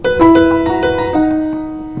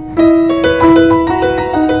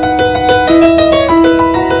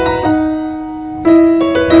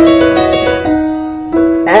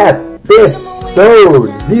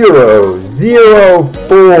episode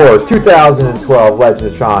 004 2012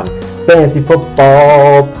 Legend of Tron Fantasy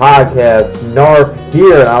Football Podcast. Narf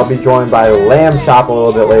here, and I'll be joined by Lamb Chop a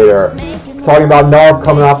little bit later. Talking about Narf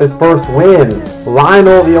coming off his first win,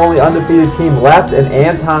 Lionel the only undefeated team left, and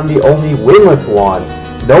Anton the only winless one.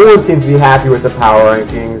 No one seems to be happy with the power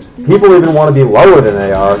rankings. People even want to be lower than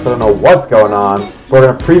they are, so I don't know what's going on. We're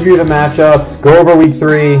going to preview the matchups, go over week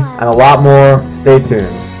 3, and a lot more. Stay tuned.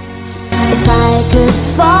 If I could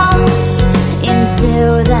fall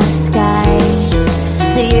into the sky,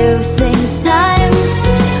 do you think time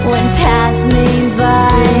would pass me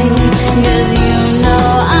by? 'Cause you know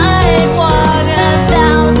I'd walk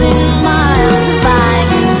 1,000 miles if I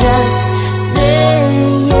could just see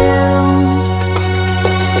you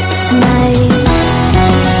tonight.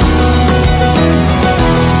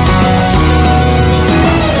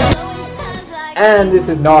 And this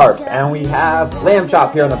is Narf, and we have Lamb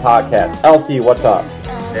Chop here on the podcast. LC, what's up?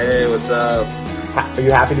 Hey, what's up? Are you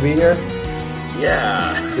happy to be here?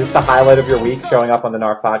 Yeah, Is this the highlight of your week, showing up on the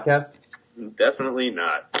Narf podcast? definitely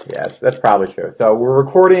not. Yeah, that's probably true. So we're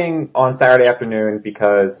recording on Saturday afternoon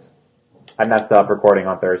because I messed up recording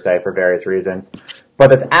on Thursday for various reasons. But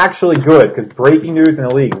that's actually good, because breaking news in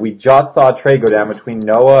the league, we just saw a trade go down between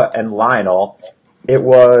Noah and Lionel. It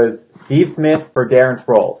was Steve Smith for Darren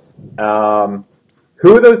Sproles.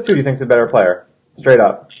 Who of those two do you think is a better player? Straight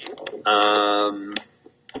up.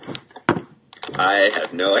 I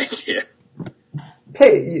have no idea.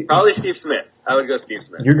 Hey, Probably Steve Smith. I would go Steve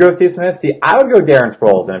Smith. you go Steve Smith? See, I would go Darren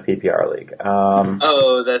Sproles in a PPR league.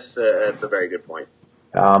 Oh, that's a very good point.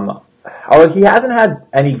 Although he hasn't had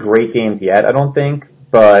any great games yet, I don't think,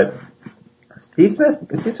 but Steve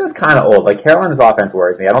Smith's kind of old. Like, Carolina's offense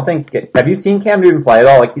worries me. I don't think... Have you seen Cam Newton play at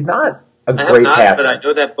all? Like, he's not a I have great not, passer. but I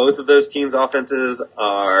know that both of those teams' offenses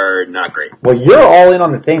are not great. Well, you're all in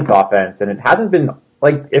on the Saints offense, and it hasn't been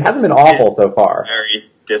awful so far.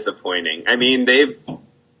 Very disappointing. I mean, Drew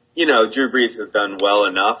Brees has done well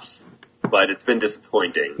enough, but it's been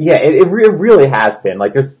disappointing. Yeah, it really has been.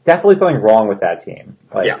 Like, there's definitely something wrong with that team.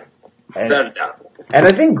 Like, Yeah, without a doubt. And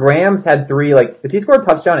I think Graham's had 3, does he score a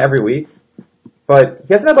touchdown every week? But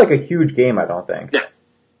he hasn't had, a huge game, I don't think.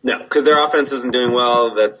 No, because their offense isn't doing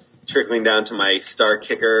well. That's trickling down to my star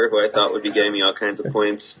kicker, who I thought would be getting me all kinds of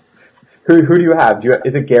points. Who do you have?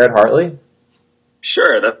 Is it Garrett Hartley?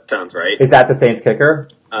 Sure, that sounds right. Is that the Saints kicker?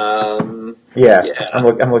 Yeah. Yeah. I'm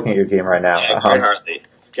looking at your team right now. Yeah,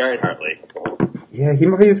 Garrett Hartley. Yeah, he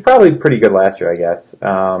was probably pretty good last year, I guess.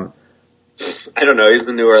 I don't know. He's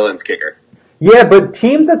the New Orleans kicker. Yeah, but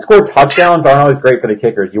teams that score touchdowns aren't always great for the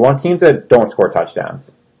kickers. You want teams that don't score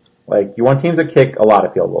touchdowns. You want teams that kick a lot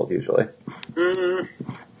of field goals, usually. I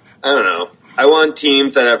don't know. I want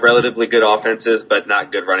teams that have relatively good offenses, but not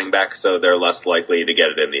good running backs, so they're less likely to get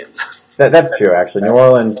it in the end zone. That's true, actually. New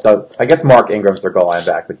Orleans does. I guess Mark Ingram's their goal line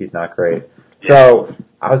back, but he's not great. So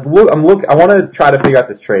I want to try to figure out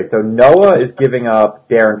this trade. So Noah is giving up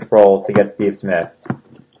Darren Sproles to get Steve Smith.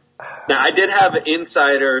 Now, I did have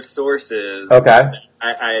insider sources. Okay.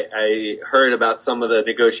 I heard about some of the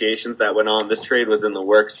negotiations that went on. This trade was in the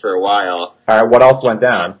works for a while. All right. What else went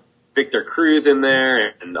down? Victor Cruz in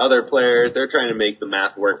there and other players. They're trying to make the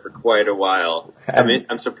math work for quite a while.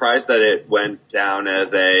 I'm surprised that it went down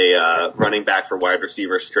as a running back for wide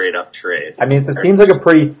receiver straight up trade. I mean, it seems like a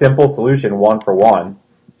pretty simple solution, 1-for-1.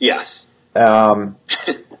 Yes.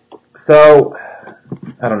 So,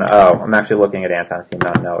 I don't know. Oh, I'm actually looking at Anton's team,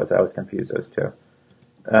 not Noah's. I was confused those two.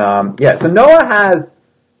 So Noah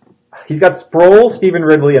he's got Sproles, Stephen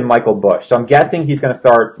Ridley, and Michael Bush. So I'm guessing he's going to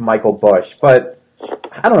start Michael Bush. But,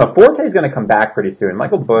 I don't know, Forte's going to come back pretty soon.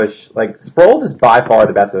 Michael Bush, Sproles is by far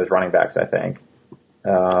the best of those running backs, I think.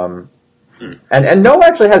 And Noah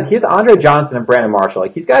actually he has Andre Johnson and Brandon Marshall.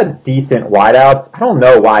 He's got decent wideouts. I don't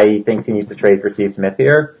know why he thinks he needs to trade for Steve Smith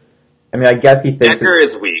here. I mean, I guess he thinks... Decker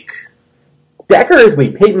is weak.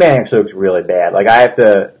 Peyton Manning actually looks really bad.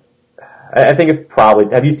 I think it's probably...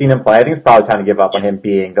 Have you seen him play? I think it's probably time to give up on him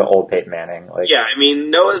being the old Peyton Manning. Yeah, I mean,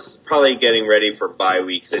 Noah's probably getting ready for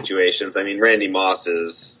bye-week situations. I mean, Randy Moss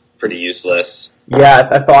is pretty useless. Yeah,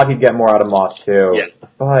 I thought he'd get more out of Moss, too. Yeah.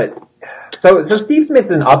 But... So Steve Smith's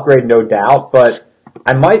an upgrade, no doubt, but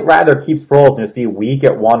I might rather keep Sproles and just be weak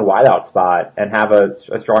at one wideout spot and have a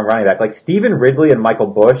strong running back. Stephen Ridley and Michael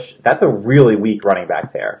Bush, that's a really weak running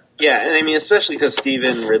back pair. Yeah, and I mean, especially because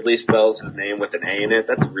Stephen Ridley spells his name with an A in it.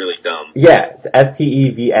 That's really dumb. Yeah, it's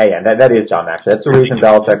Stevan. That is dumb, actually. That's the reason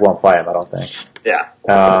Belichick won't play him, I don't think. Yeah.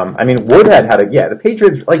 I mean, Woodhead the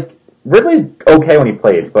Patriots, Ridley's okay when he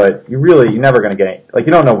plays, but you're never going to get you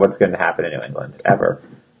don't know what's going to happen in New England, ever.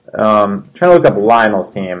 Trying to look up Lionel's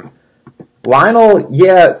team. Lionel,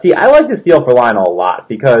 yeah. See, I like this deal for Lionel a lot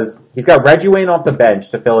because he's got Reggie Wayne off the bench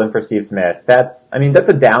to fill in for Steve Smith. That's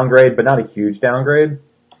a downgrade, but not a huge downgrade.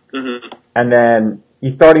 Mm-hmm. And then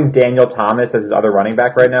he's starting Daniel Thomas as his other running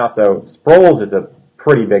back right now. So Sproles is a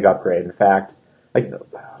pretty big upgrade. In fact,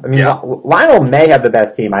 Lionel may have the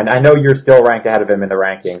best team. I know you're still ranked ahead of him in the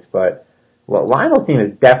rankings, but Lionel's team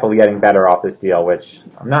is definitely getting better off this deal, which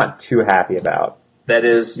I'm not too happy about. That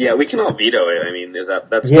is, yeah, we can all veto it. I mean,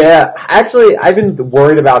 that's... Yeah, actually, I've been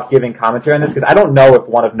worried about giving commentary on this because I don't know if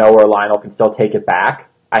one of Noah or Lionel can still take it back.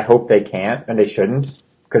 I hope they can't, and they shouldn't,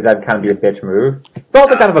 because that'd kind of be a bitch move. It's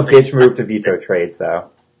also kind of a bitch move to veto trades,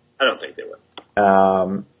 though. I don't think they would.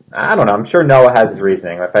 I don't know. I'm sure Noah has his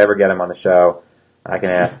reasoning. If I ever get him on the show, I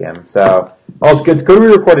can ask him. So, it's good we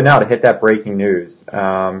recorded now to hit that breaking news.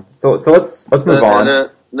 So let's move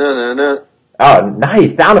on. No. Oh,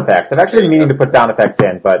 nice sound effects. I've actually been meaning to put sound effects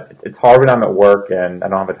in, but it's hard when I'm at work and I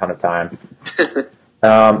don't have a ton of time.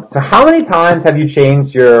 So how many times have you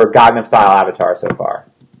changed your Gangnam Style avatar so far?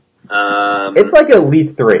 It's like at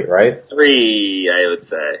least 3, right? 3, I would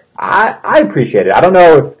say. I appreciate it. I don't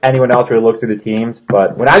know if anyone else really looks through the teams,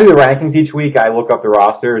 but when I do the rankings each week, I look up the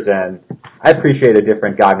rosters, and I appreciate a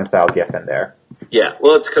different Gangnam Style GIF in there. Yeah,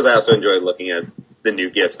 well, it's because I also enjoy looking at the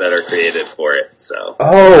new GIFs that are created for it, so...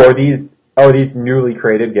 Are these newly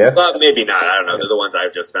created GIFs? Well, maybe not. I don't know. They're the ones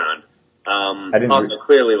I've just found. Also,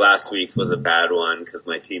 clearly last week's was a bad one because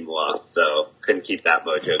my team lost, so couldn't keep that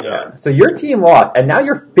mojo going. Yeah. So your team lost, and now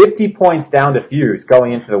you're 50 points down to Fuse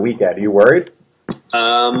going into the weekend. Are you worried?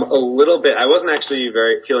 A little bit. I wasn't actually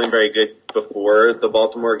feeling very good before the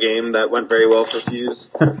Baltimore game. That went very well for Fuse.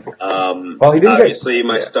 Well, he didn't obviously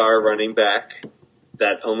my star running back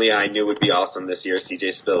that only I knew would be awesome this year,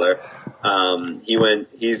 CJ Spiller.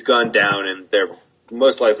 He's gone down, and they're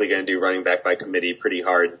most likely going to do running back by committee pretty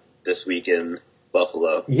hard this week in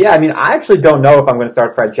Buffalo. Yeah, I mean, I actually don't know if I'm going to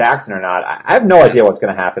start Fred Jackson or not. I have no idea what's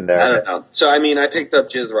going to happen there. I don't know. So, I mean, I picked up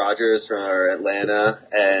Jiz Rogers from Atlanta,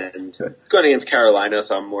 and it's going against Carolina,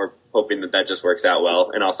 so I'm more hoping that just works out well.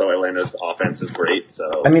 And also, Atlanta's offense is great,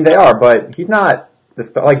 so... I mean, they are, but he's not the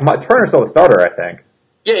star. Like, Turner's still the starter, I think.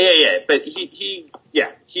 Yeah. But he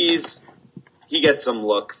gets some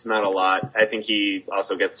looks, not a lot. I think he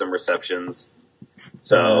also gets some receptions.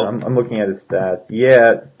 So I'm looking at his stats.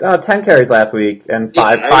 Yeah, 10 carries last week and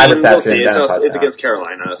five receptions. We'll see. It's against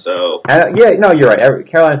Carolina, so you're right.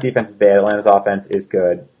 Carolina's defense is bad. Atlanta's offense is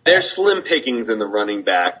good. There's slim pickings in the running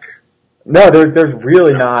back. No, there's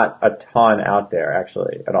really not a ton out there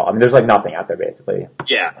actually at all. I mean, there's like nothing out there basically.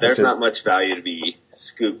 Yeah, there's not much value to be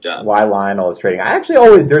scooped up. Why Lionel is trading? I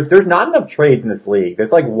actually there's not enough trades in this league.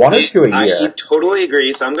 There's like 1 or 2 a year. I totally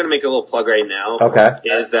agree. So I'm going to make a little plug right now. Okay,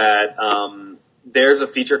 is that there's a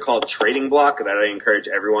feature called Trading Block that I encourage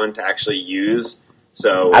everyone to actually use.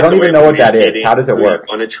 So I don't even know what that is. How does it work?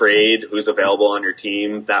 On a trade, who's available on your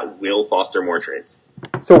team, that will foster more trades.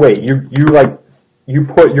 So wait, you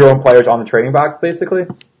put your own players on the trading block, basically?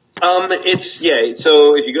 So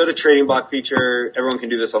if you go to Trading Block feature, everyone can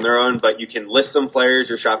do this on their own, but you can list some players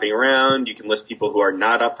you're shopping around. You can list people who are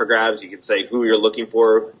not up for grabs. You can say who you're looking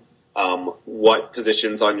for, what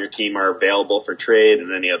positions on your team are available for trade,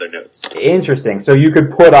 and any other notes. Interesting. So you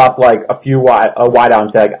could put up like a wide out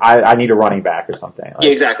and say, I need a running back or something.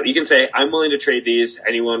 Yeah, exactly. You can say, I'm willing to trade these.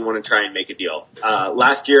 Anyone want to try and make a deal?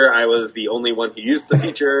 Last year, I was the only one who used the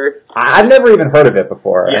feature. I've never even heard of it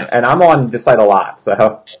before, yeah. and I'm on the site a lot,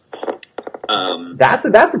 so... That's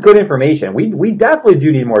a good information. We definitely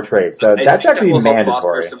do need more trades, so that's actually mandatory. Help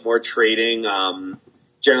foster some more trading.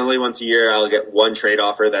 Generally, once a year, I'll get one trade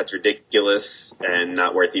offer that's ridiculous and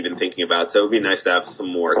not worth even thinking about. So it would be nice to have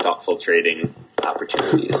some more thoughtful trading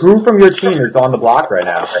opportunities. Who from your team is on the block right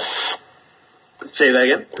now? Say that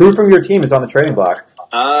again? Who from your team is on the trading block?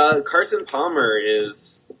 Carson Palmer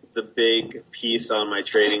is the big piece on my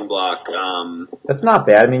trading block. That's not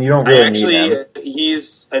bad. I mean, you don't really need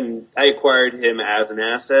him. I acquired him as an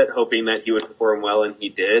asset, hoping that he would perform well, and he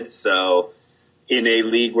did. So in a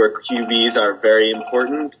league where QBs are very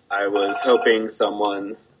important, I was hoping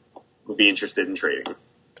someone would be interested in trading.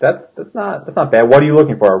 That's not bad. What are you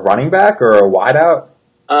looking for? A running back or a wideout?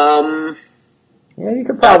 Yeah, you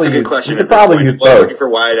could probably. That's a good question. You could probably use both. I was looking for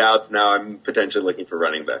wideouts. Now I'm potentially looking for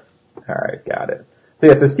running backs. All right, got it. So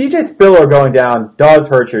CJ Spiller going down does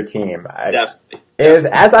hurt your team. Definitely.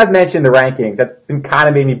 As I've mentioned in the rankings, that's been kind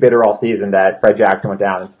of made me bitter all season that Fred Jackson went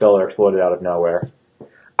down and Spiller exploded out of nowhere.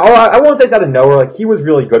 I won't say it's out of nowhere. Like, he was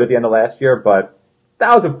really good at the end of last year, but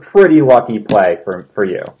that was a pretty lucky play for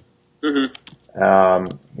you. Mm-hmm.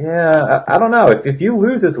 I don't know. If you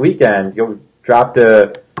lose this weekend, you'll drop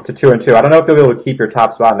to 2-2. I don't know if you'll be able to keep your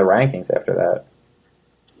top spot in the rankings after that.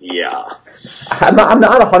 Yeah. I'm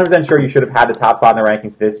not 100% sure you should have had the top spot in the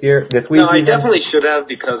rankings this week. No, I even. definitely should have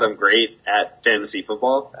because I'm great at fantasy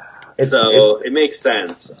football. It makes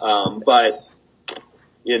sense. But,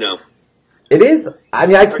 you know. It is. I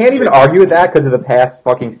mean, I can't even argue with that because of the past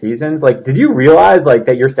fucking seasons. Like, did you realize like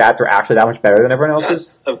that your stats are actually that much better than everyone else's?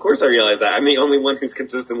 Yes, of course I realize that. I'm the only one who's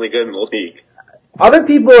consistently good in the league. Other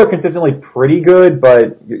people are consistently pretty good,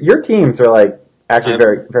 but your teams are like actually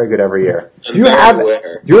very, very good every year. Do you have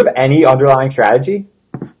any underlying strategy,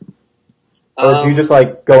 or do you just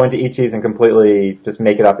like go into each season completely just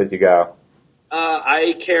make it up as you go?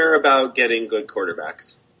 I care about getting good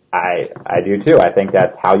quarterbacks. I do too. I think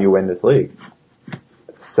that's how you win this league.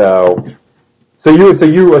 So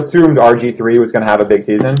you assumed RG3 was going to have a big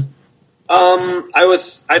season?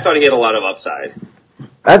 I thought he had a lot of upside.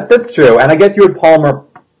 That's true, and I guess you would Palmer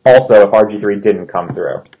also if RG3 didn't come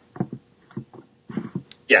through.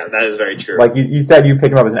 Yeah, that is very true. Like you said, you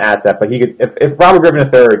picked him up as an asset, but he could if Robert Griffin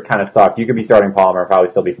III kind of sucked, you could be starting Palmer and probably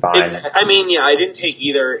still be fine. I mean, yeah, I didn't take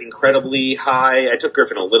either incredibly high. I took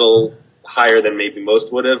Griffin a little higher than maybe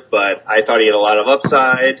most would have, but I thought he had a lot of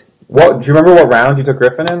upside. Do you remember what round you took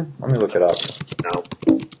Griffin in? Let me look it up.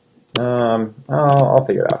 No. I'll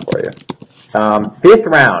figure it out for you. 5th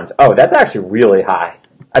round. Oh, that's actually really high.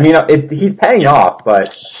 I mean, he's paying off, but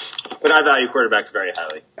I value quarterbacks very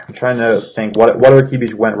highly. I'm trying to think what other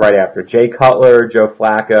QBs went right after. Jay Cutler, Joe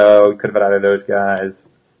Flacco, could have had either of those guys,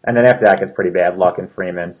 and then after that gets pretty bad luck in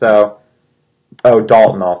Freeman. So,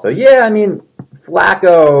 Dalton also. Yeah, I mean,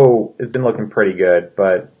 Flacco has been looking pretty good,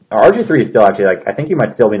 but RG3 is still actually I think he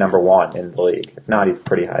might still be number 1 in the league. If not, he's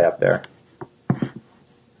pretty high up there.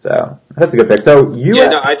 So that's a good pick. So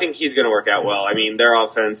I think he's going to work out well. I mean, their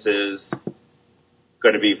offense is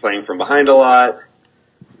going to be playing from behind a lot.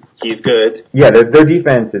 He's good. Yeah, their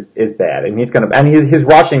defense is bad, and his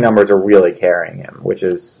rushing numbers are really carrying him, which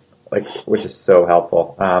is so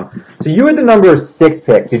helpful. So you had the number 6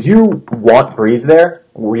 pick. Did you want Breeze there?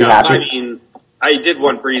 Were you happy? I mean, I did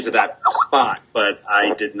want Breeze at that spot, but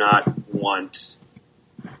I did not want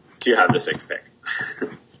to have the 6th pick.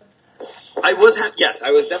 I was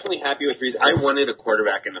definitely happy with Breeze. I wanted a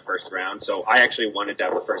quarterback in the first round, so I actually wanted to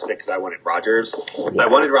have the first pick because I wanted Rodgers. Yeah. I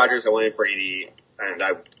wanted Rodgers, I wanted Brady, and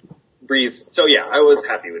Breeze. So yeah, I was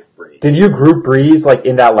happy with Breeze. Did you group Breeze like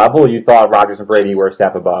in that level, or you thought Rodgers and Brady were a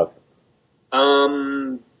step above?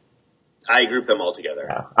 I grouped them all together.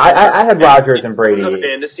 Yeah. I had Rodgers and Brady. In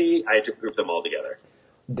fantasy, I grouped them all together.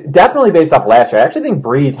 Definitely based off last year. I actually think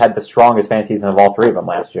Breeze had the strongest fantasy season of all 3 of them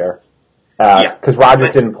last year. Because Rodgers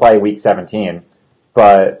didn't play Week 17.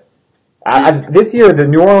 But this year, the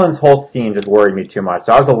New Orleans whole scene just worried me too much.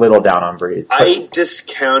 So I was a little down on Breeze. I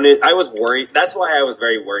discounted. I was worried. That's why I was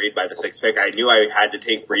very worried by the 6th pick. I knew I had to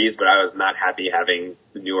take Breeze, but I was not happy having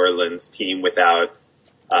the New Orleans team without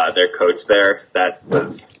their coach there. That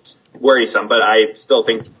was worrisome, but I still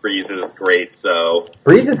think Breeze is great. So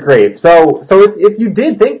Breeze is great. So if you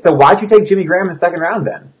did think so, why'd you take Jimmy Graham in the 2nd round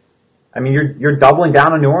then? I mean, you're doubling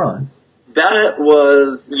down on New Orleans. That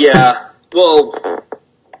was, well,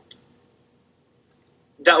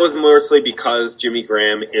 that was mostly because Jimmy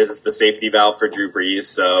Graham is the safety valve for Drew Brees,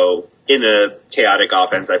 so in a chaotic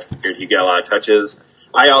offense, I figured he'd get a lot of touches.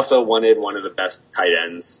 I also wanted one of the best tight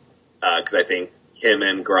ends, because I think him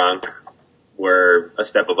and Gronk were a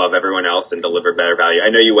step above everyone else and delivered better value. I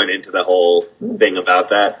know you went into the whole thing about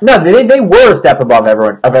that. No, they were a step above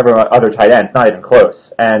everyone other tight ends, not even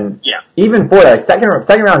close. And even for that, second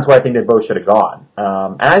round is where I think they both should have gone.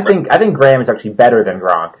 And I think Graham is actually better than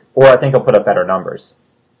Gronk, or I think he'll put up better numbers.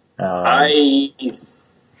 I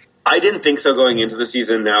didn't think so going into the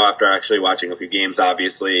season. Now, after actually watching a few games,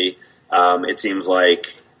 obviously, it seems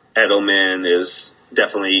like Edelman is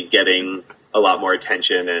definitely getting a lot more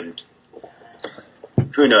attention, and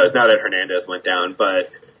who knows now that Hernandez went down.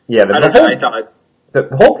 But yeah, I thought the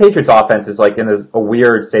whole Patriots offense is like in a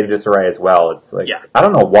weird state of disarray as well. It's like I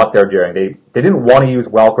don't know what they're doing. They didn't want to use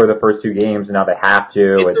Welker the first 2 games, and now they have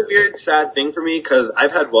to. It's a weird, sad thing for me because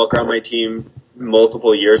I've had Welker on my team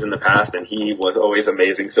multiple years in the past, and he was always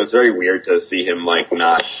amazing. So it's very weird to see him like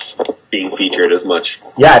not being featured as much.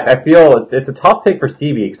 Yeah, I feel it's a tough pick for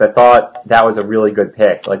CB because I thought that was a really good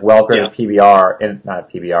pick. Like Welker in a PBR, in a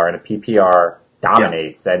PPR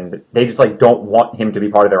dominates, and they just like don't want him to be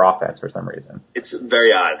part of their offense for some reason. It's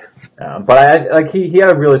very odd. But he had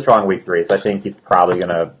a really strong week 3, so I think he's probably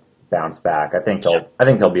gonna bounce back. I think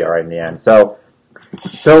he'll be all right in the end. So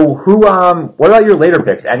who? What about your later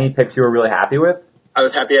picks? Any picks you were really happy with? I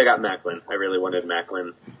was happy I got Macklin. I really wanted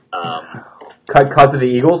Macklin. Because of the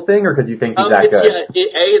Eagles thing, or because you think he's that good?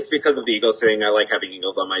 It's because of the Eagles thing. I like having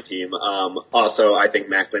Eagles on my team. Also, I think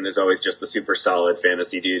Macklin is always just a super solid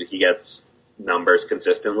fantasy dude. He gets numbers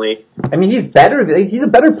consistently. I mean, he's a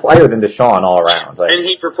better player than Deshaun all around. And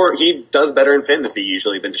he does better in fantasy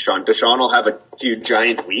usually than Deshaun. Deshaun will have a few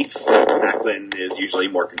giant weeks, but Macklin is usually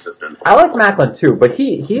more consistent. I like Macklin too, but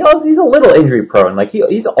he's a little injury prone. Like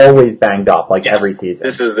he's always banged up, like every season.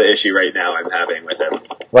 This is the issue right now I'm having with him.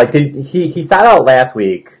 Like he sat out last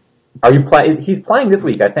week. He's playing this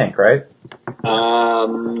week, I think, right?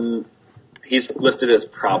 He's listed as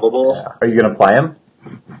probable. Yeah. Are you going to play him?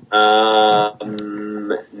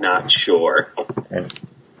 Not sure. Okay.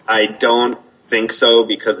 I don't think so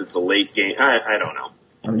because it's a late game. I don't know.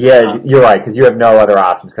 Yeah, you're right, because you have no other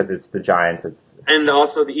options because it's the Giants. And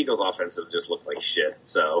also the Eagles' offenses just look like shit,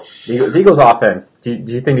 so... The Eagles' offense, do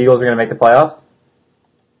you think the Eagles are going to make the playoffs?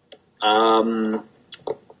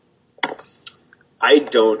 I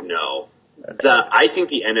don't know. I think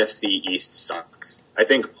the NFC East sucks. I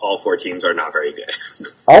think all 4 teams are not very good.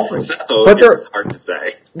 All 4, so it's hard to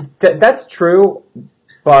say. That's true,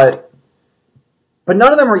 but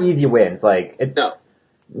none of them are easy wins. No.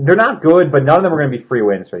 They're not good, but none of them are going to be free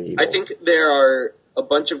wins for the Eagles. I think there are a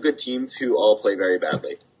bunch of good teams who all play very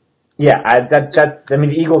badly. Yeah,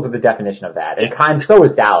 the Eagles are the definition of that. Yes. And so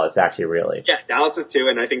is Dallas, actually, really. Yeah, Dallas is too,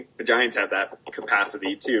 and I think the Giants have that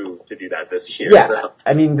capacity, too, to do that this year. Yeah, so.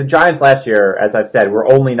 I mean, the Giants last year, as I've said,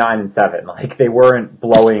 were only 9-7. Like, they weren't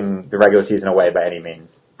blowing the regular season away by any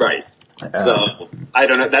means. Right. So, I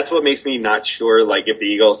don't know. That's what makes me not sure. Like, if the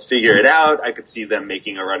Eagles figure it out, I could see them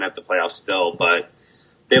making a run at the playoffs still, but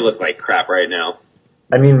they look like crap right now.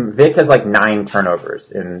 I mean, Vic has, 9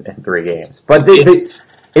 turnovers in 3 games. But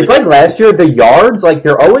it's like last year, the yards,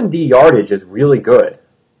 their O&D yardage is really good.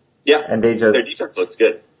 Yeah, and their defense looks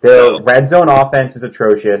good. Their red zone offense is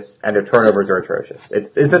atrocious, and their turnovers are atrocious.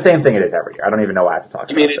 It's the same thing it is every year. I don't even know why I have to talk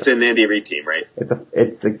about it. You mean it's an Andy Reid team, right?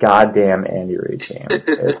 It's a goddamn Andy Reid team.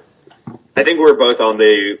 I think we're both on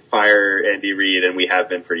the fire Andy Reid, and we have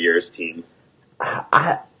been for years team.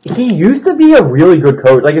 He used to be a really good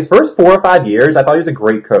coach. His first 4 or 5 years, I thought he was a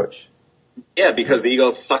great coach. Yeah, because the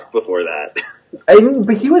Eagles sucked before that.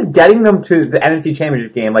 But he was getting them to the NFC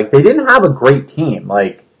Championship game. They didn't have a great team.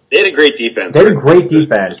 They had a great defense. They had a great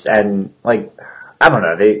defense, and I don't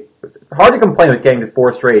know. It's hard to complain with getting to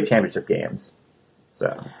 4 straight championship games.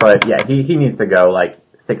 So, but yeah, he needs to go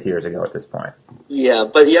 6 years ago at this point. Yeah,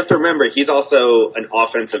 but you have to remember he's also an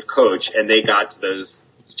offensive coach, and they got to those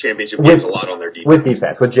championship games a lot on their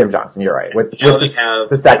defense. With Jim Johnson, you're right. With have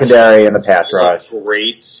the secondary and the pass rush.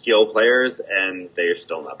 Great skill players, and they're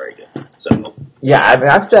still not very good. So yeah, I mean,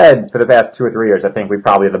 I've said for the past 2 or 3 years, I think we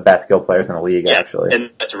probably have the best skill players in the league, actually. And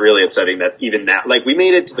that's really upsetting that even that, we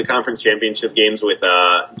made it to the conference championship games with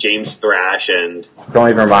James Thrash and... Don't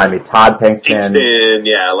even remind me, Todd Pinkston.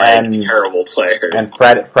 And terrible players. And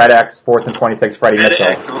Fred X, 4th and 26, Freddie Mitchell.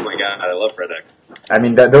 Fred X, oh my god, I love Fred X. I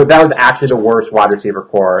mean, that was actually the worst wide receiver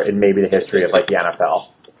core in maybe the history of, the NFL.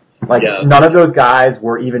 None of those guys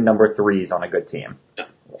were even number 3s on a good team. No.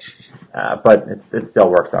 But it still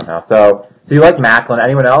works somehow. So you like Macklin.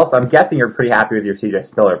 Anyone else? I'm guessing you're pretty happy with your C.J.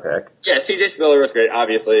 Spiller pick. Yeah, C.J. Spiller was great.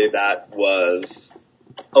 Obviously, that was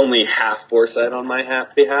only half foresight on my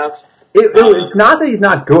behalf. It's not that he's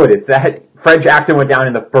not good. It's that Fred Jackson went down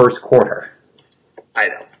in the first quarter. I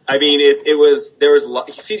know. I mean,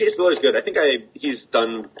 C.J. Spiller's good. I think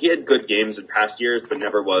he had good games in past years, but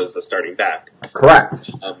never was a starting back. Correct.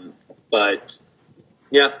 But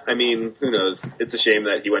yeah, I mean, who knows? It's a shame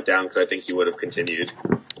that he went down because I think he would have continued.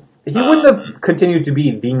 He wouldn't have continued to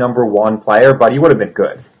be the number 1 player, but he would have been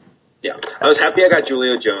good. Yeah. I was happy I got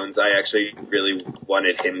Julio Jones. I actually really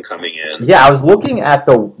wanted him coming in. Yeah, I was looking at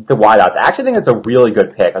the wideouts. I actually think it's a really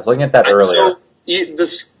good pick. I was looking at that earlier. So,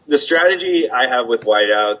 the strategy I have with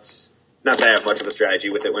wideouts, not that I have much of a strategy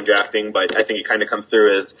with it when drafting, but I think it kind of comes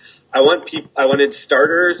through is I wanted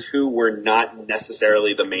starters who were not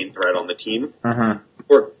necessarily the main threat on the team. Mm-hmm.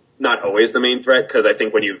 Or not always the main threat, because I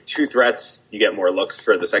think when you have 2 threats, you get more looks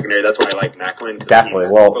for the secondary. That's why I like Macklin, because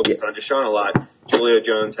he's focused on Deshaun a lot. Julio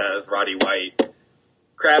Jones has Roddy White.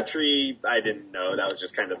 Crabtree, I didn't know. That was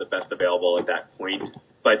just kind of the best available at that point.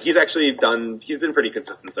 But he's been pretty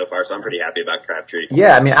consistent so far, so I'm pretty happy about Crabtree.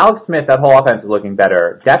 Yeah, I mean, Alex Smith, that whole offense is looking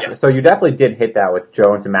better. So you definitely did hit that with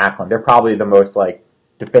Jones and Macklin. They're probably the most,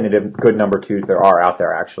 definitive good number 2s there are out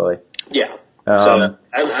there, actually. Yeah. So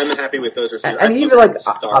I'm happy with those receivers. And even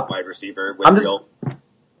star wide receiver with real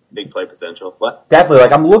big play potential. What?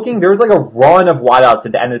 Definitely. I'm looking. There was a run of wideouts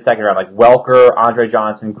at the end of the second round, Welker, Andre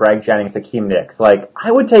Johnson, Greg Jennings, Hakeem Nicks.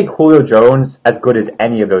 I would take Julio Jones as good as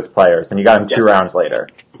any of those players, and you got him 2 rounds later.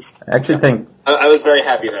 I actually think I was very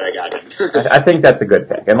happy that I got him. I think that's a good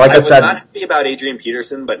pick. And like I was said, not happy about Adrian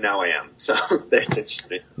Peterson, but now I am. So that's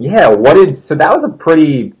interesting. Yeah, so that was a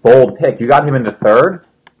pretty bold pick. You got him in the third?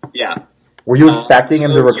 Yeah. Were you expecting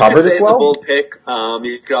him to recover you could say this well? It's a bold pick.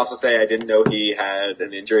 You could also say I didn't know he had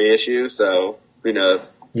an injury issue, so who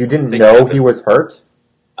knows? You didn't know he was hurt?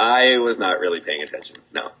 I was not really paying attention,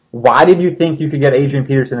 no. Why did you think you could get Adrian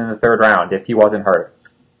Peterson in the third round if he wasn't hurt?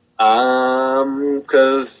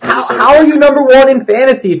 Because how are you number one in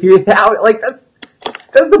fantasy if you're like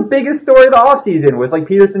that's the biggest story of the offseason was like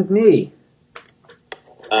Peterson's knee.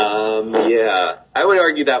 Yeah, I would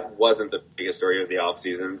argue that wasn't the biggest story of the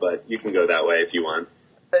offseason, but you can go that way if you want.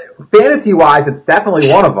 Fantasy wise, it's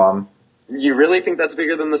definitely one of them. You really think that's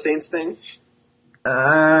bigger than the Saints thing? All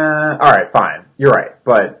right, fine, you're right,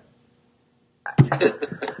 but.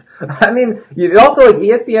 I mean, it also like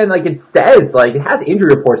ESPN, like it says, like it has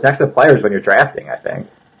injury reports next to the players when you're drafting. I think,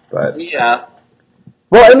 but yeah.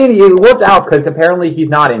 Well, I mean, it worked out because apparently he's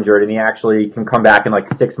not injured and he actually can come back in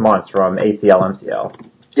like 6 months from ACL, MCL.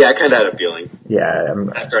 Yeah, I kind of had a feeling. Yeah,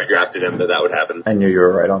 after I drafted him that would happen. I knew you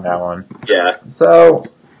were right on that one. Yeah. So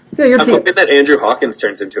your I'm team. hoping that Andrew Hawkins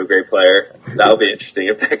turns into a great player. That'll be interesting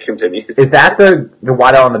if that continues. Is that the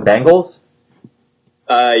wideout on the Bengals?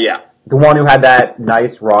 Yeah. The one who had that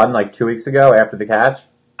nice run like 2 weeks ago after the catch?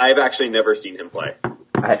 I've actually never seen him play.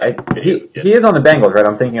 He is on the Bengals, right?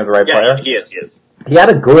 I'm thinking of the right player? Yeah, he is. He had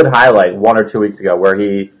a good highlight 1 or 2 weeks ago where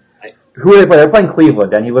he... Nice. Who they play? They're playing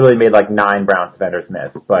Cleveland, and he literally made like 9 Browns defenders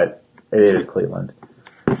miss, but it is Cleveland.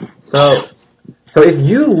 So if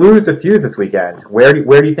you lose a Fuse this weekend, where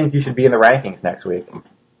do you think you should be in the rankings next week?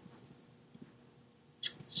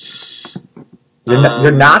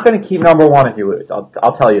 You're not going to keep number one if you lose.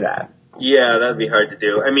 I'll tell you that. Yeah, that'd be hard to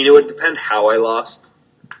do. I mean, it would depend how I lost.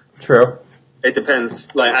 True. It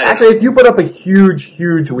depends. Like, actually, if you put up a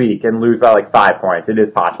huge week and lose by like 5 points, it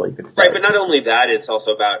is possible you could stay. Right, but not only that, it's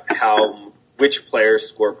also about which players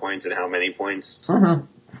score points and how many points.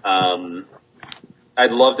 Mm-hmm.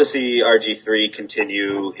 I'd love to see RG3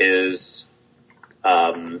 continue his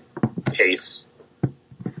pace.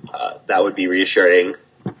 That would be reassuring.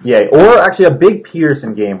 Yeah, or actually a big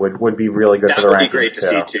Peterson game would be really good for the rankings. That would be great to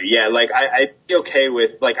see too. Yeah, like I'd be okay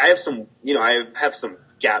with I have some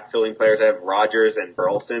gap filling players. I have Rodgers and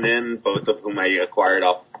Burleson in, both of whom I acquired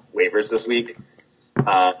off waivers this week.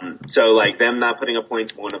 So like them not putting up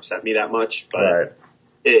points won't upset me that much. But right.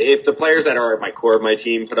 If the players that are at my core of my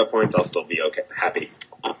team put up points, I'll still be happy.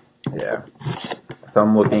 Yeah. So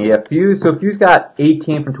I'm looking at Fuse. So Fuse got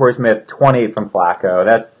 18 from Torrey Smith, 28 from Flacco.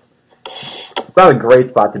 It's not a great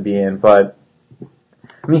spot to be in, but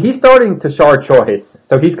I mean he's starting Tashard Choice,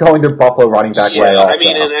 so he's going to Buffalo running back way also. I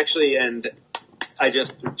mean, and I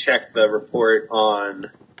just checked the report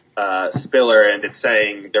on Spiller, and it's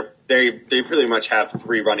saying they pretty much have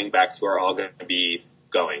 3 running backs who are all going to be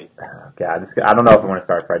going. Oh, God, I don't know if I want to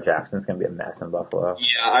start Fred Jackson. It's going to be a mess in Buffalo.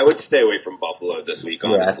 Yeah, I would stay away from Buffalo this week,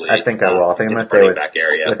 honestly. Yeah, I think I will. I think I'm going to stay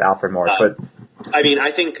with Alfred Morris. But I mean,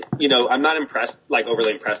 I think, I'm not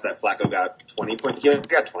overly impressed that Flacco got 20 points. He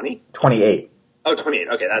got 20? 28. Oh, 28.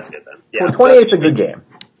 Okay, that's good then. Yeah, well, 28 is a good game.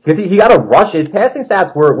 Because he got a rush. His passing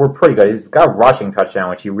stats were pretty good. He's got a rushing touchdown,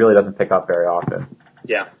 which he really doesn't pick up very often.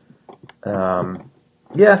 Yeah.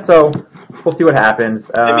 So we'll see what happens.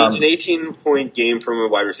 I mean, an 18-point game from a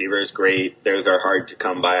wide receiver is great. Those are hard to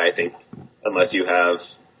come by, I think, unless you have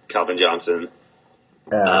Calvin Johnson.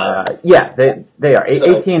 They are.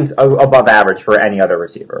 18's above average for any other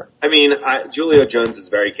receiver. I mean, Julio Jones is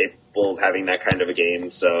very capable of having that kind of a game,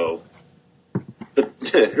 so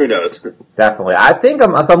who knows? Definitely. I think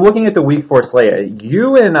I'm looking at the Week 4 slate.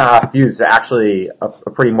 You and Fuse are actually a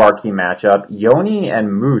pretty marquee matchup. Yoni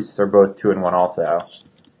and Moose are both 2-1 also.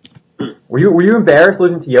 Were you embarrassed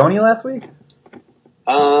losing to Yoni last week?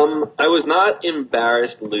 I was not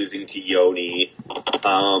embarrassed losing to Yoni.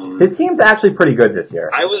 His team's actually pretty good this year.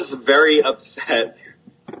 I was very upset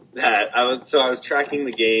that I was tracking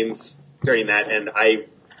the games during that, and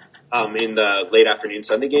in the late afternoon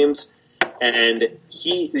Sunday games, and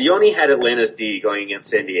Yoni had Atlanta's D going against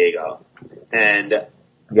San Diego, and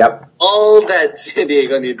all that San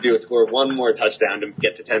Diego needed to do was score one more touchdown to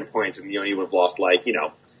get to 10 points, and Yoni would have lost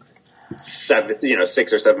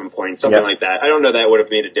 6 or 7 points, something like that. I don't know that would have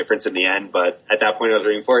made a difference in the end, but at that point I was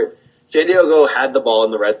rooting for it. San Diego had the ball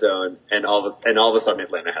in the red zone, and all of a sudden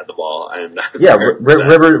Atlanta had the ball, and I was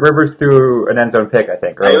Rivers threw an end zone pick, I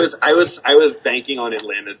think. Right? I was banking on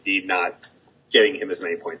Atlanta's D not getting him as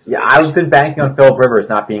many points. I've been banking on Philip Rivers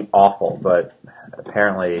not being awful, but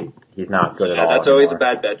apparently he's not good at all. That's always a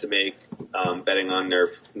bad bet to make. Betting on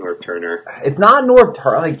Norv Turner. It's not Norv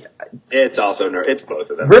Turner. It's also it's both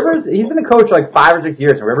of them. Rivers, he's been a coach like 5 or 6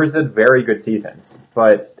 years, and Rivers did very good seasons.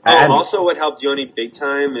 But also what helped Yoni big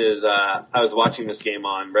time is I was watching this game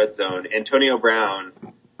on Red Zone. Antonio Brown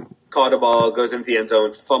caught a ball, goes into the end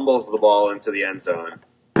zone, fumbles the ball into the end zone,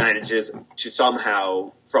 manages to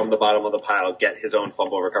somehow, from the bottom of the pile, get his own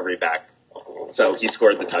fumble recovery back. So he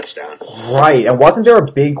scored the touchdown. Right, and wasn't there a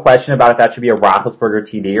big question about if that should be a Roethlisberger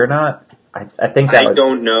TD or not? I think that I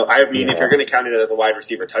don't know. I mean, if you're going to count it as a wide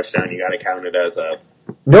receiver touchdown, you got to count it as a...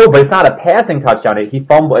 No, but it's not a passing touchdown. He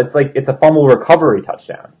fumbled. It's a fumble recovery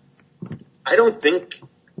touchdown. I don't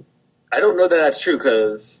know that that's true,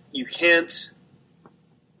 because you can't...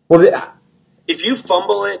 Well, if you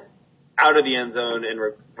fumble it out of the end zone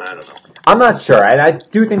I don't know. I'm not sure, and I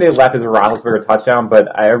do think they left as a Roethlisberger touchdown, but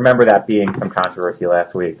I remember that being some controversy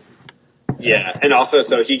last week. Yeah, and also,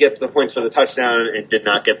 so he gets the points for the touchdown and did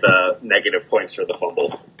not get the negative points for the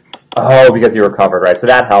fumble. Oh, because you recovered, right? So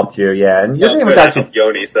that helped you, yeah. And so that helped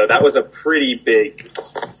Yoni, so that was a pretty big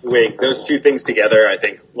swing. Those two things together, I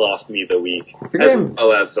think, lost me the week, as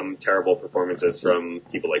well as some terrible performances from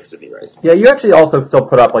people like Sidney Rice. Yeah, you actually also still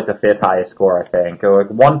put up like the 5th highest score, I think. Like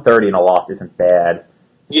 130 in a loss isn't bad.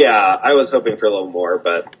 Yeah, I was hoping for a little more,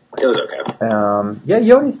 but it was okay. Yeah,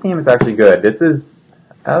 Yoni's team is actually good. This is...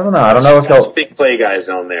 I don't know if he's got big play guys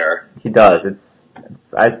on there. He does. It's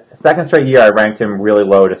the second straight year I ranked him really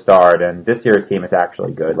low to start, and this year's team is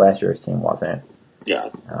actually good. Last year's team wasn't. Yeah.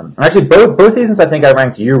 Actually, both seasons I think I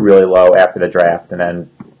ranked you really low after the draft, and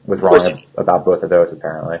then was wrong about both of those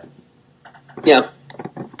apparently. Yeah.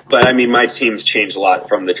 But I mean, my team's changed a lot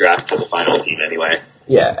from the draft to the final team anyway.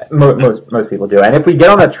 Yeah, most people do. And if we get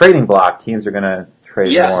on a trading block, teams are going to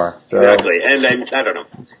trade more. So. Exactly. And I don't know.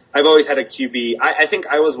 I've always had a QB. I think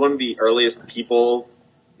I was one of the earliest people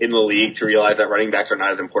in the league to realize that running backs are not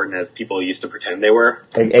as important as people used to pretend they were.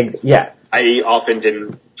 Yeah. I often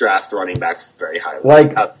didn't draft running backs very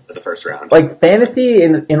highly, outside of the first round. Like fantasy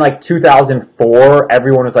in like 2004,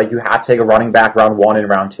 everyone was like, you have to take a running back round 1 and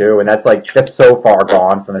round 2, and that's so far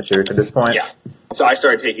gone from the truth at this point. Yeah. So I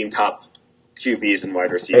started taking top QBs and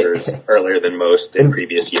wide receivers earlier than most in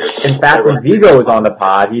previous years. In fact, when Vigo was on the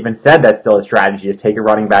pod, he even said that's still a strategy, is take a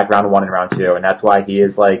running back round 1 and round 2, and that's why he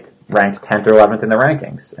is like ranked 10th or 11th in the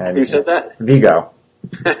rankings. And who said that? Vigo.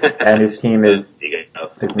 And his team is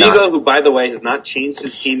Vigo, who, by the way, has not changed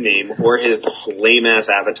his team name or his lame-ass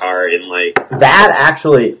avatar in, like... That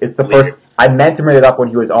actually is the first... I meant to bring it up when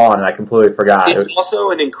he was on, and I completely forgot. It's also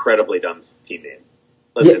an incredibly dumb team name.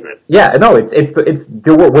 Let's admit. Yeah, no,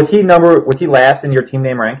 was he last in your team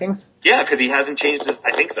name rankings? Yeah, because he hasn't changed his...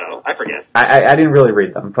 I think so. I forget. I didn't really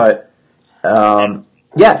read them, but...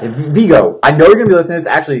 Yeah, Vigo, I know you're going to be listening to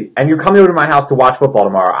this, actually, and you're coming over to my house to watch football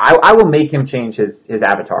tomorrow. I will make him change his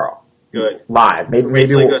avatar. Good. Live. Maybe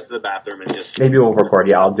he goes to the bathroom and just... Maybe we'll record.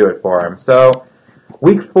 Yeah, I'll do it for him. So,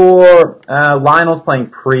 week 4, Lionel's playing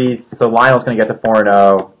Priest, so Lionel's going to get to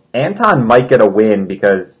 4-0. Anton might get a win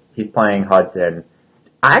because he's playing Hudson.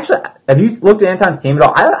 Have you looked at Anton's team at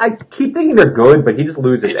all? I keep thinking they're good, but he just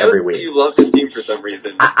loses every week. You love his team for some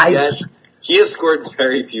reason. He has scored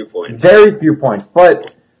very few points. Very few points,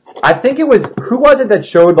 but I think it was... Who was it that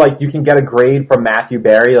showed, like, you can get a grade from Matthew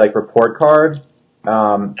Berry, like, report card?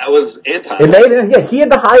 That was Anton. He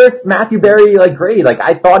had the highest Matthew Berry, like, grade. Like,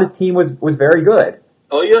 I thought his team was very good.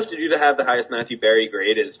 All you have to do to have the highest Matthew Berry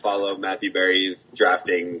grade is follow Matthew Berry's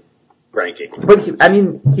drafting rankings. But,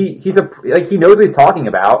 he knows what he's talking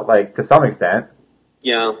about, like, to some extent.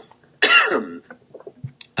 Yeah. I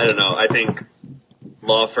don't know. I think...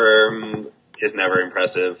 Law firm is never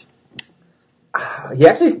impressive. He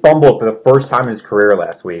actually fumbled for the first time in his career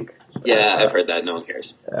last week. Yeah, I've heard that. No one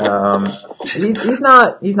cares. He's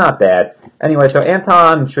not bad. Anyway, so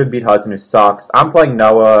Anton should beat Hudson, who sucks. I'm playing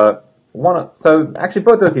Noah. So actually,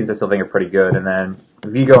 both those teams I still think are pretty good. And then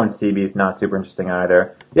Vigo and CB is not super interesting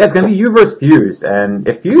either. Yeah, it's going to be you versus Fuse. And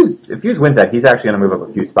if Fuse wins that, he's actually going to move up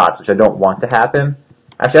a few spots, which I don't want to happen.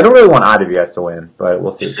 Actually, I don't really want either of you guys to win, but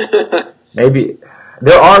we'll see. Maybe...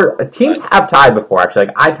 Teams have tied before, actually.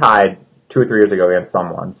 Like, I tied 2 or 3 years ago against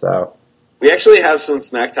someone, so... We actually have some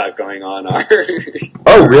smack talk going on.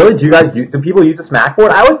 Oh, really? Do people use the smack board?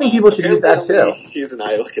 I always think people should use that, too. Fuse and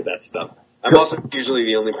I look at that stuff. I'm also usually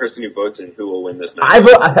the only person who votes in who will win this match.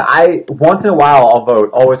 I once in a while, I'll vote,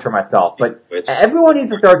 always for myself, but everyone needs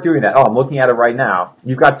to start doing that. Oh, I'm looking at it right now.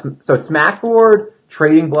 You've got, smack board,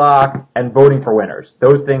 trading block, and voting for winners.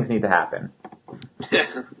 Those things need to happen.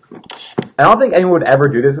 I don't think anyone would ever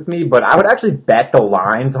do this with me, but I would actually bet the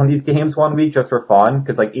lines on these games one week just for fun,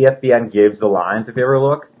 because like ESPN gives the lines if you ever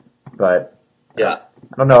look. But yeah,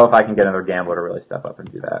 I don't know if I can get another gambler to really step up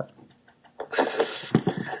and do that.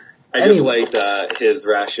 I just liked his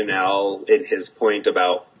rationale in his point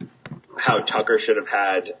about how Tucker should have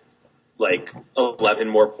had like 11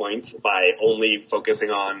 more points by only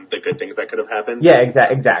focusing on the good things that could have happened. Yeah,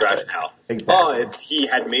 exactly. His rationale. Oh, if he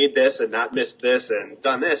had made this and not missed this and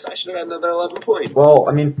done this, I should have had another 11 points. Well,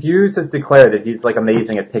 I mean, Fuse has declared that he's like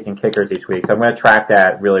amazing at picking kickers each week, so I'm going to track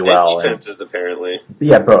that really well. And defenses, apparently.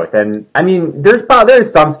 Yeah, both. And I mean, there's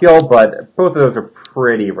some skill, but both of those are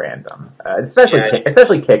pretty random.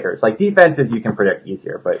 Especially kickers. Like defenses, you can predict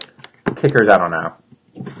easier, but kickers, I don't know.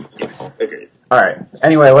 Yes, agreed. All right.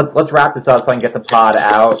 Anyway, let's wrap this up so I can get the pod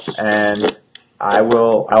out, and I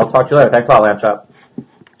will talk to you later. Thanks a lot, Lamb Chop.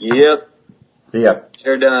 Yep. See ya.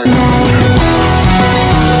 Sure done.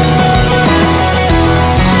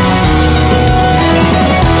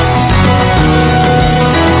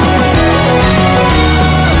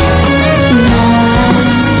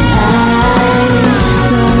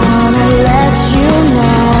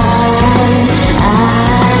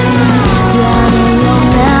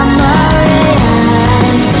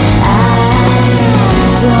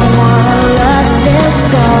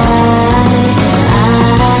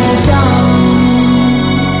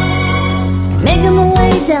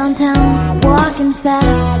 Downtown, walking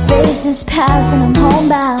fast, faces pass and I'm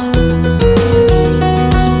homebound.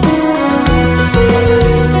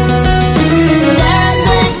 Staring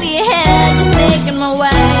blankly ahead, just making my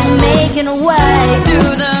way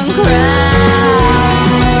through the crowd.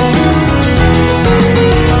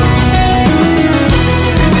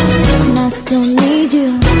 And I still need you,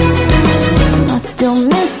 I still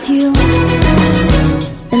miss you,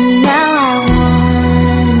 and now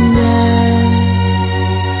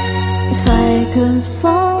I could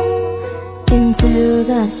fall into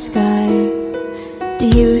the sky. Do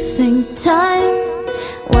you think time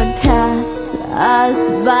would pass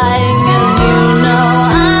us by? 'Cause you know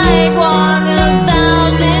I'd walk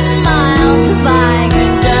 1,000 miles if I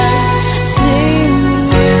could just see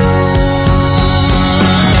you.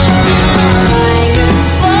 I could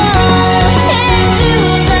fall into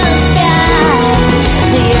the sky.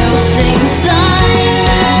 Do you think time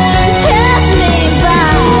would pass me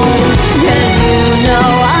by? 'Cause you know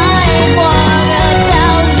I'd walk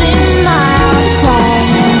 1,000 miles if I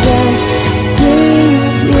could just see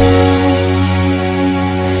you.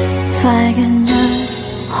 If I can